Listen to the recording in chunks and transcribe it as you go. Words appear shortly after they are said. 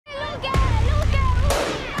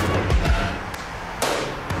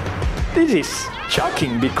This is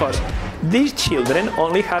shocking because these children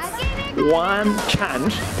only have one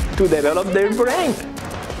chance to develop their brain.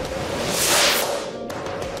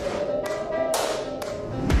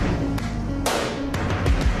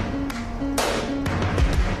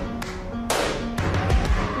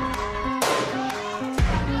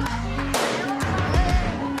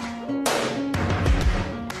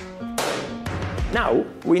 Now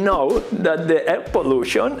we know that the air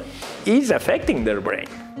pollution is affecting their brain.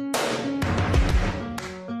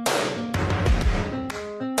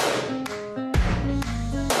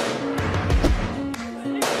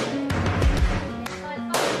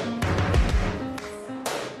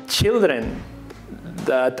 Children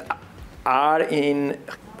that are in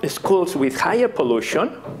schools with higher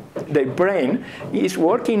pollution, their brain is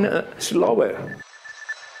working slower.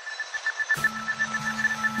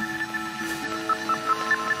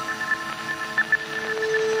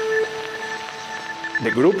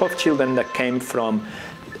 The group of children that came from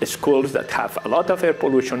schools that have a lot of air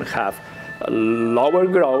pollution have lower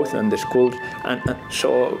growth than the schools, and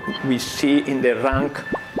so we see in the rank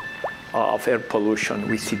of air pollution,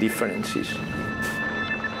 we see differences.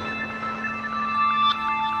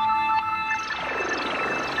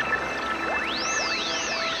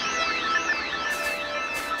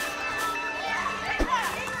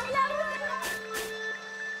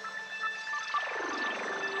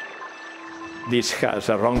 This has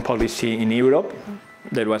a wrong policy in Europe.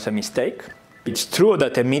 There was a mistake. It's true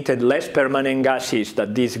that emitted less permanent gases,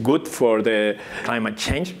 that is good for the climate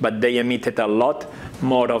change, but they emitted a lot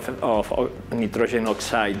more of nitrogen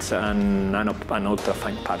oxides and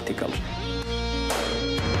ultrafine particles.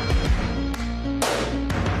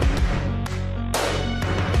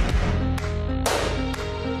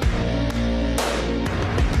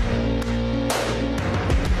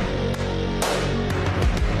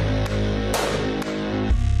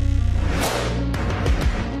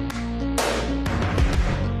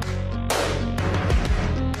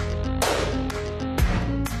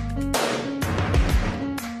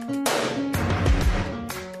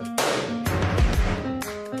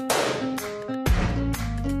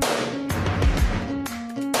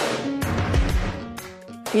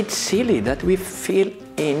 It's silly that we fill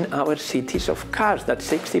in our cities of cars, that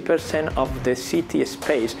 60% of the city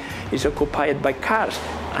space is occupied by cars.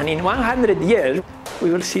 And in 100 years, we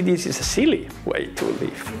will see this is a silly way to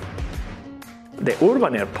live. The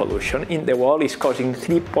urban air pollution in the world is causing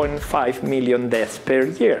 3.5 million deaths per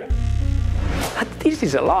year. And this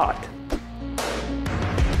is a lot.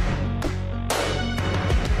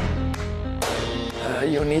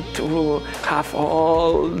 You need to have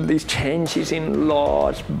all these changes in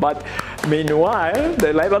laws, but meanwhile,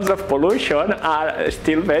 the levels of pollution are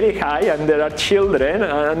still very high, and there are children,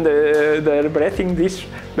 and they're breathing these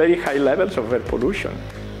very high levels of air pollution.